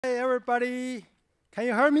Hey, everybody. Can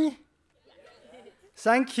you hear me?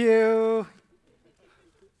 Thank you.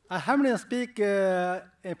 I haven't speak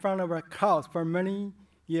in front of a crowd for many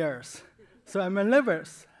years, so I'm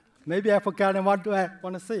nervous. Maybe I forgot what do I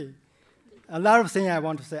want to say. A lot of things I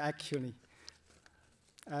want to say, actually.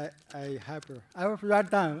 I will write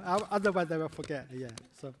down, otherwise I will forget. Yeah.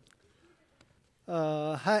 So,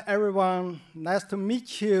 hi, everyone. Nice to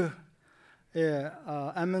meet you.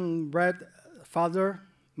 I'm a Brad father.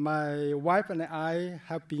 My wife and I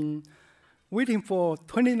have been waiting for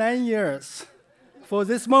 29 years for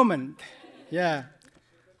this moment. Yeah.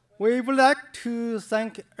 We would like to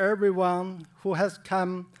thank everyone who has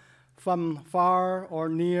come from far or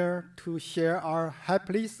near to share our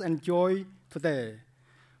happiness and joy today.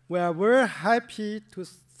 We are very happy to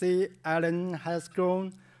see Ellen has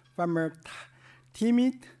grown from a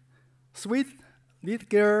timid, sweet little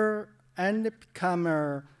girl and become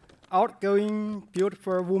an outgoing,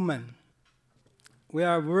 beautiful woman. We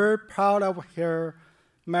are very proud of her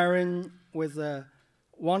marrying with a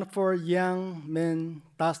wonderful young man,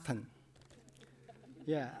 Dustin.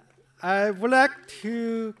 Yeah, I would like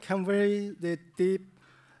to convey the deep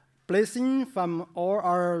blessing from all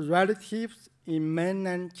our relatives in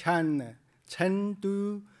mainland China,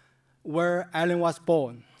 Chengdu, where Ellen was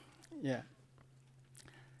born. Yeah.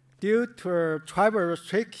 Due to travel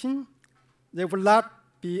restriction, they will not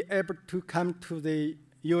be able to come to the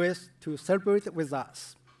U.S. to celebrate with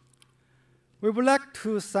us. We would like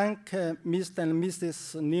to thank Mr. and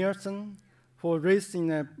Mrs. Nielsen for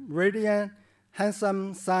raising a radiant,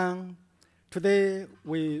 handsome son. Today,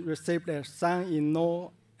 we received a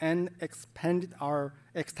son-in-law and expanded our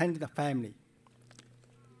extended family.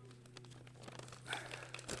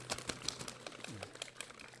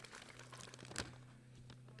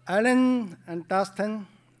 Ellen and Dustin,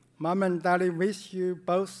 Mom and Daddy wish you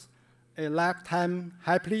both a lifetime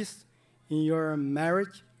happiness in your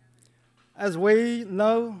marriage. As we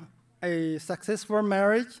know, a successful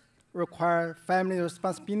marriage requires family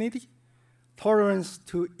responsibility, tolerance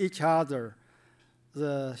to each other,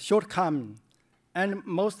 the shortcomings, and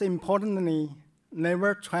most importantly,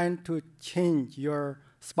 never trying to change your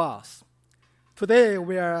spouse. Today,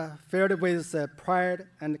 we are filled with pride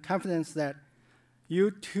and confidence that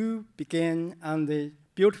you two began on the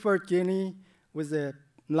beautiful journey with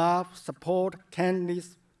love, support,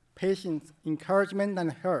 kindness, patience, encouragement,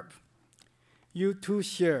 and help. You two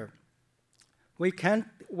share. We can't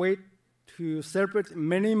wait to celebrate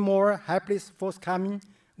many more happiness forthcoming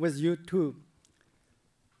with you too.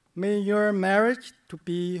 May your marriage to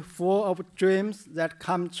be full of dreams that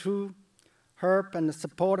come true, help and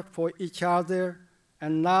support for each other,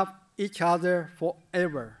 and love each other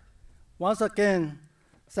forever. Once again,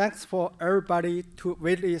 thanks for everybody to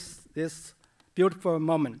witness this beautiful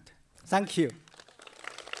moment. Thank you.